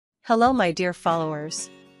Hello my dear followers.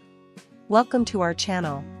 Welcome to our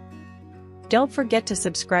channel. Don't forget to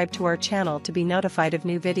subscribe to our channel to be notified of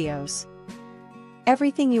new videos.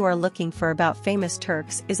 Everything you are looking for about famous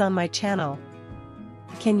Turks is on my channel.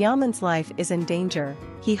 Can Yaman's life is in danger.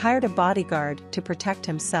 He hired a bodyguard to protect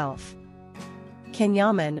himself. Can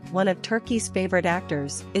Yaman, one of Turkey's favorite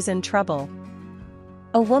actors, is in trouble.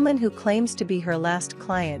 A woman who claims to be her last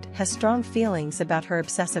client has strong feelings about her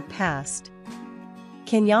obsessive past.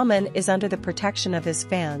 Can Yaman is under the protection of his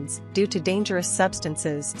fans due to dangerous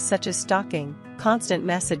substances such as stalking, constant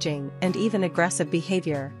messaging, and even aggressive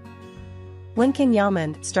behavior. When Can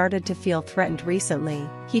Yaman started to feel threatened recently,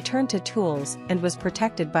 he turned to tools and was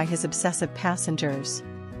protected by his obsessive passengers.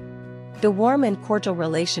 The warm and cordial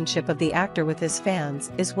relationship of the actor with his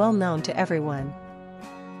fans is well known to everyone.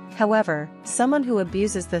 However, someone who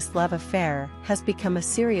abuses this love affair has become a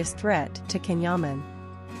serious threat to Can Yaman.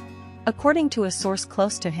 According to a source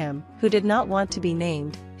close to him, who did not want to be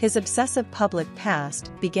named, his obsessive public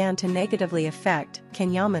past began to negatively affect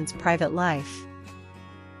Can Yaman's private life.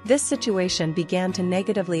 This situation began to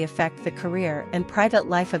negatively affect the career and private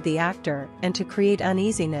life of the actor and to create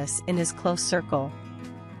uneasiness in his close circle.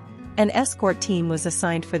 An escort team was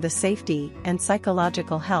assigned for the safety and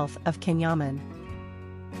psychological health of Can Yaman.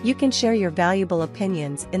 You can share your valuable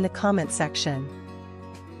opinions in the comment section.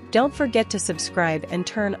 Don't forget to subscribe and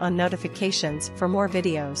turn on notifications for more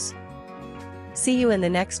videos. See you in the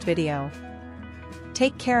next video.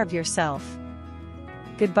 Take care of yourself.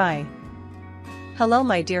 Goodbye. Hello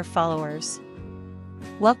my dear followers.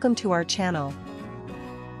 Welcome to our channel.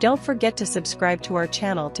 Don't forget to subscribe to our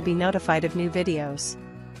channel to be notified of new videos.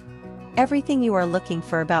 Everything you are looking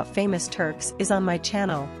for about famous Turks is on my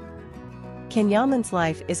channel. Can Yaman's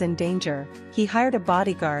life is in danger. He hired a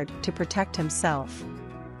bodyguard to protect himself.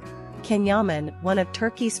 Can Yaman, one of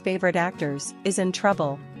Turkey's favorite actors, is in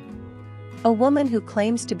trouble. A woman who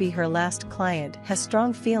claims to be her last client has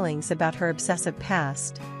strong feelings about her obsessive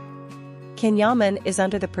past. Can Yaman is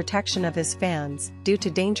under the protection of his fans due to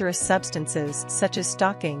dangerous substances such as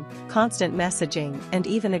stalking, constant messaging, and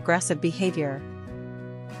even aggressive behavior.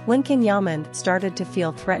 When Can Yaman started to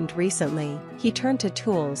feel threatened recently, he turned to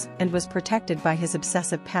tools and was protected by his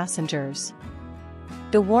obsessive passengers.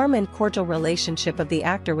 The warm and cordial relationship of the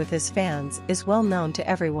actor with his fans is well known to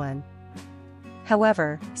everyone.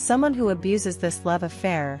 However, someone who abuses this love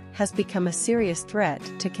affair has become a serious threat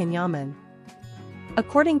to Can Yaman.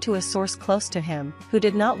 According to a source close to him, who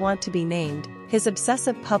did not want to be named, his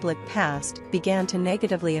obsessive public past began to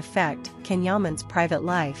negatively affect Can Yaman's private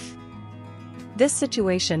life. This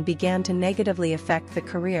situation began to negatively affect the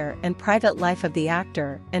career and private life of the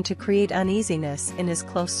actor and to create uneasiness in his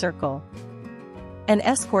close circle. An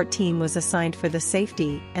escort team was assigned for the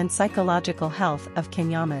safety and psychological health of Can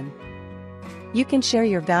Yaman. You can share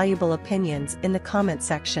your valuable opinions in the comment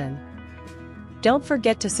section. Don't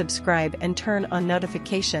forget to subscribe and turn on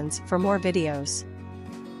notifications for more videos.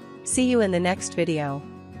 See you in the next video.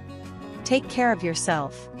 Take care of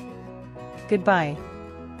yourself. Goodbye.